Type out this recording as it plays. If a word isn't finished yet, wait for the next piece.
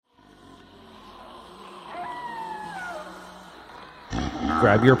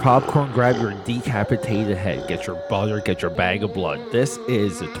grab your popcorn, grab your decapitated head, get your butter, get your bag of blood. This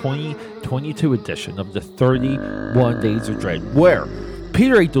is the 2022 edition of the 31 Days of Dread, where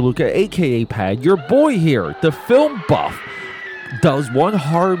Peter A. DeLuca, aka Pad, your boy here, the film buff, does one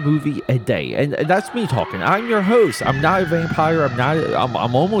horror movie a day, and that's me talking. I'm your host. I'm not a vampire.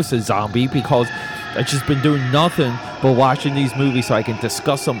 I'm almost a zombie because I've just been doing nothing but watching these movies so I can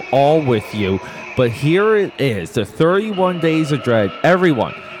discuss them all with you. But here it is, the 31 Days of Dread.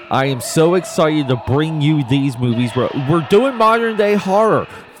 Everyone, I am so excited to bring you these movies. We're doing modern day horror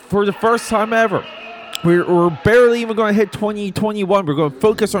for the first time ever. We're barely even going to hit 2021. We're going to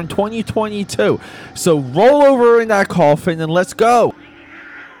focus on 2022. So roll over in that coffin and let's go.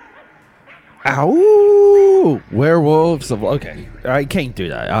 Ow! Werewolves of... Okay, I can't do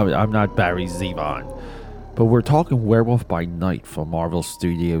that. I'm not Barry Zevon. But we're talking Werewolf by Night from Marvel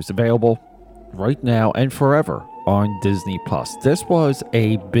Studios. Available right now and forever on Disney+. This was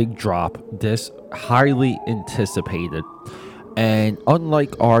a big drop. This highly anticipated. And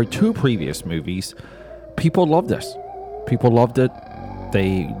unlike our two previous movies, people loved this. People loved it.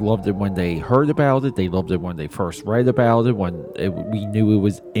 They loved it when they heard about it. They loved it when they first read about it, we knew it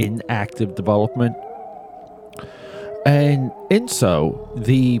was in active development. And in so,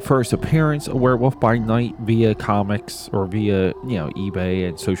 the first appearance of Werewolf by Night via comics or via, eBay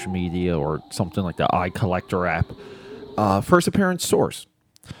and social media or something like the iCollector app, first appearance source.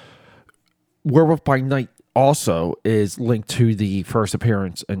 Werewolf by Night also is linked to the first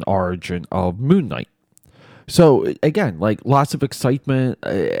appearance and origin of Moon Knight. So again, lots of excitement,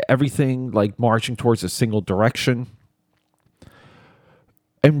 everything marching towards a single direction.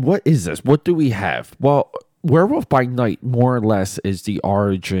 And what is this? What do we have? Well, Werewolf by Night more or less is the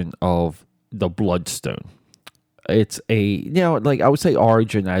origin of the Bloodstone. It's I would say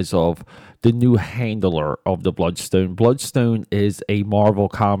origin as of the new handler of the Bloodstone. Bloodstone is a Marvel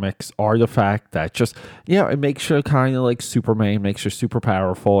Comics artifact that just, it makes you kind of like Superman, makes you super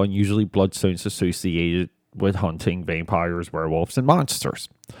powerful, and usually Bloodstone's associated with hunting vampires, werewolves, and monsters.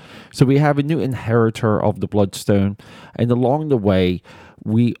 So we have a new inheritor of the Bloodstone, and along the way,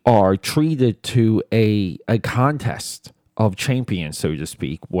 we are treated to a contest of champions, so to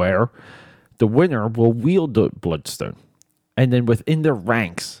speak, where the winner will wield the Bloodstone. And then within the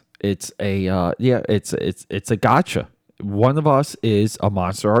ranks, it's a gotcha. One of us is a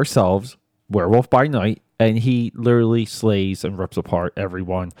monster ourselves, Werewolf by Night, and he literally slays and rips apart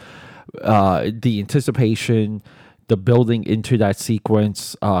everyone. The anticipation, the building into that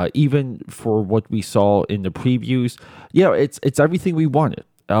sequence, even for what we saw in the previews, it's everything we wanted,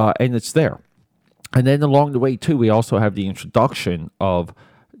 and it's there. And then along the way too, we also have the introduction of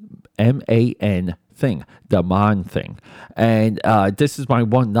MAN thing, the Man thing, and this is my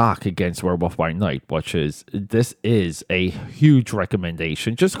one knock against Werewolf by Night, which is this is a huge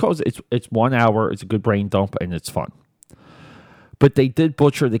recommendation just because it's 1 hour, it's a good brain dump, and it's fun. But they did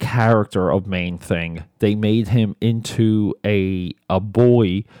butcher the character of Man Thing. They made him into a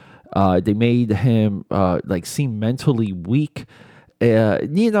boy. They made him seem mentally weak.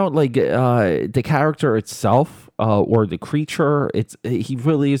 The character itself or the creature, he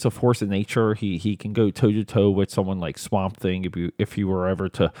really is a force of nature. He can go toe to toe with someone like Swamp Thing if you were ever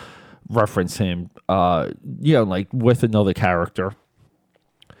to reference him. With another character.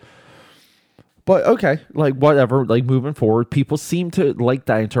 But okay, whatever, moving forward, people seem to like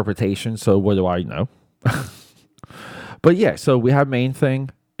that interpretation, so what do I know? But yeah, so we have Main Thing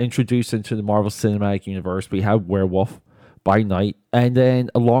introduced into the Marvel Cinematic Universe. We have Werewolf by Night, and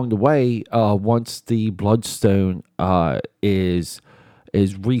then along the way, once the Bloodstone is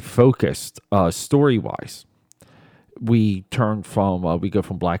refocused story-wise, we go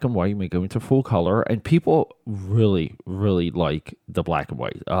from black and white, we go into full color, and people really, really like the black and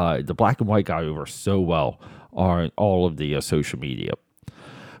white. The black and white got over so well on all of the social media.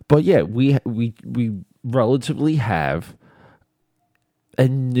 But yeah, we relatively have a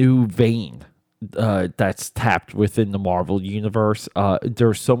new vein that's tapped within the Marvel universe.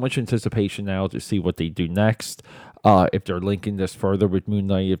 There's so much anticipation now to see what they do next. If they're linking this further with Moon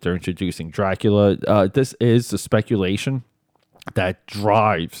Knight, if they're introducing Dracula, this is the speculation that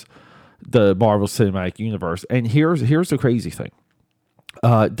drives the Marvel Cinematic Universe. And here's the crazy thing.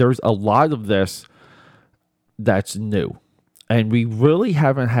 There's a lot of this that's new. And we really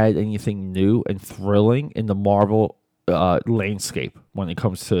haven't had anything new and thrilling in the Marvel landscape when it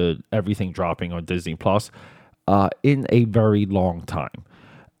comes to everything dropping on Disney Plus in a very long time.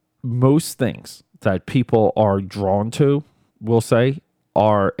 Most things that people are drawn to, we'll say,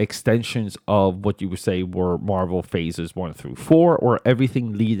 are extensions of what you would say were Marvel phases 1 through 4, or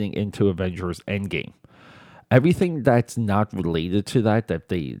everything leading into Avengers Endgame. everything that's not related to that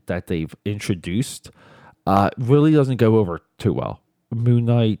they've introduced really doesn't go over too well. Moon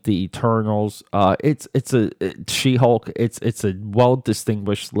Knight, the Eternals, it's a She-Hulk. It's a well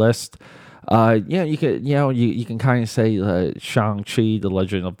distinguished list. Yeah, you can kind of say Shang-Chi, the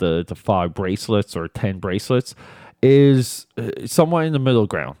Legend of the Five Bracelets or 10 Bracelets, is somewhat in the middle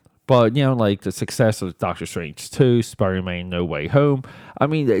ground. But like the success of Doctor Strange 2, Spider-Man No Way Home. I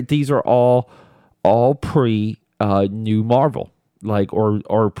mean, these are all pre new Marvel, like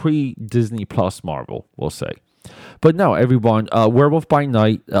or pre Disney Plus Marvel, we'll say. But no, everyone, Werewolf by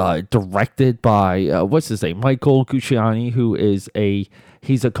Night, directed by what's his name, Michael Gucciani, who is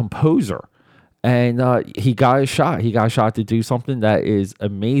he's a composer, and he got a shot. He got a shot to do something that is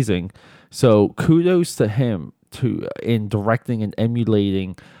amazing. So kudos to him in directing and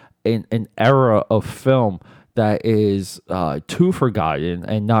emulating an era of film that is too forgotten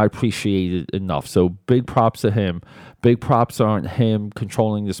and not appreciated enough. So big props to him. Big props on him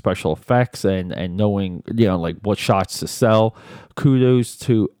controlling the special effects and knowing, like what shots to sell. Kudos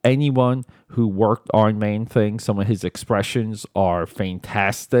to anyone who worked on Man-Thing. Some of his expressions are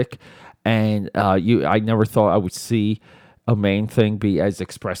fantastic. And I never thought I would see a Man-Thing be as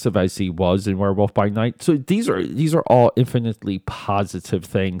expressive as he was in Werewolf by Night. So these are all infinitely positive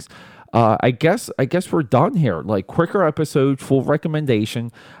things. I guess we're done here. Like, quicker episode, full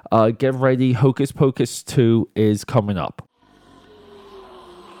recommendation. Get ready. Hocus Pocus 2 is coming up.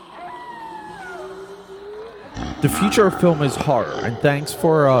 The future of film is horror, and thanks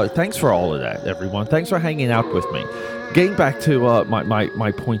for all of that, everyone. Thanks for hanging out with me. Getting back to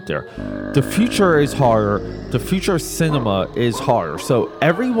my point there, the future is horror. The future of cinema is horror. So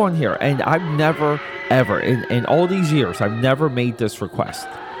everyone here, and I've never ever in all these years, I've never made this request.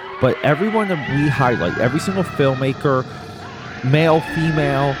 But everyone that we highlight, every single filmmaker, male,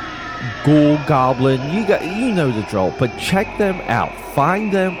 female, ghoul, goblin, you know the drill. But check them out.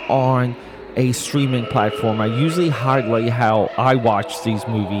 Find them on a streaming platform. I usually highlight how I watch these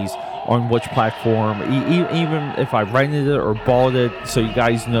movies on which platform, even if I rented it or bought it, so you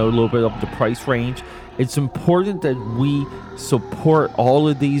guys know a little bit of the price range. It's important that we support all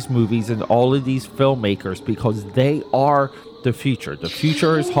of these movies and all of these filmmakers because they are the future. The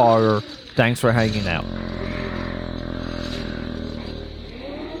future is horror. Thanks for hanging out.